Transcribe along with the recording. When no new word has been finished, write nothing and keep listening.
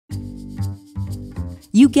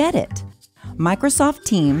You get it. Microsoft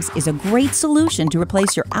Teams is a great solution to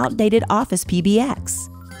replace your outdated Office PBX.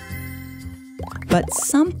 But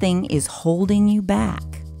something is holding you back.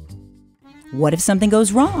 What if something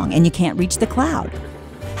goes wrong and you can't reach the cloud?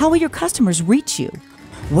 How will your customers reach you?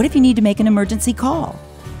 What if you need to make an emergency call?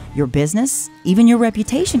 Your business, even your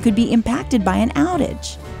reputation, could be impacted by an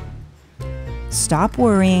outage. Stop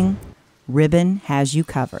worrying. Ribbon has you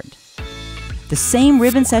covered. The same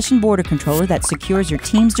Ribbon Session Border Controller that secures your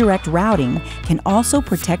Teams Direct routing can also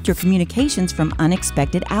protect your communications from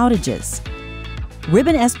unexpected outages.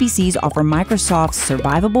 Ribbon SBCs offer Microsoft's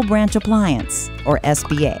Survivable Branch Appliance, or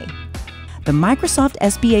SBA. The Microsoft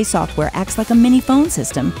SBA software acts like a mini phone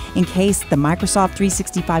system in case the Microsoft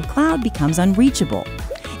 365 cloud becomes unreachable.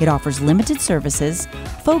 It offers limited services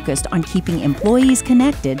focused on keeping employees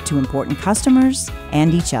connected to important customers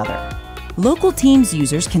and each other. Local Teams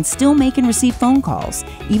users can still make and receive phone calls,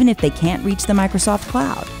 even if they can't reach the Microsoft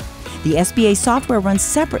cloud. The SBA software runs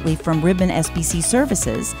separately from Ribbon SBC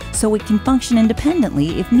services, so it can function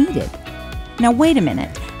independently if needed. Now wait a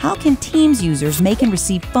minute, how can Teams users make and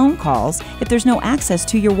receive phone calls if there's no access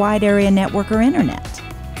to your wide area network or internet?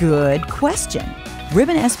 Good question.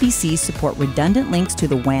 Ribbon SBCs support redundant links to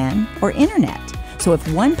the WAN or internet, so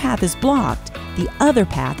if one path is blocked, the other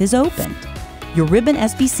path is opened. Your Ribbon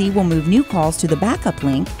SBC will move new calls to the backup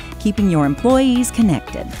link, keeping your employees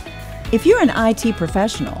connected. If you're an IT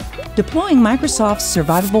professional, deploying Microsoft's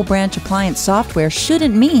Survivable Branch Appliance software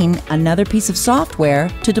shouldn't mean another piece of software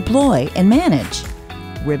to deploy and manage.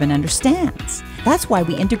 Ribbon understands. That's why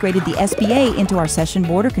we integrated the SBA into our Session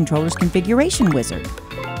Border Controller's configuration wizard.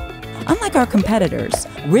 Unlike our competitors,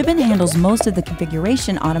 Ribbon handles most of the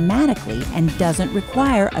configuration automatically and doesn't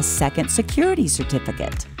require a second security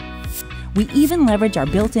certificate. We even leverage our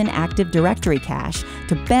built-in Active Directory cache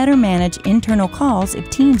to better manage internal calls if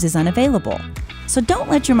Teams is unavailable. So don't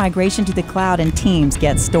let your migration to the cloud and Teams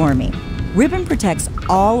get stormy. Ribbon protects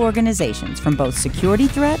all organizations from both security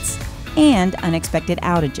threats and unexpected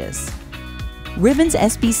outages. Ribbon's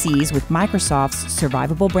SBCs with Microsoft's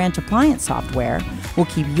Survivable Branch Appliance software will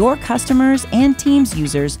keep your customers and Teams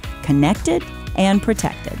users connected and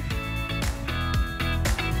protected.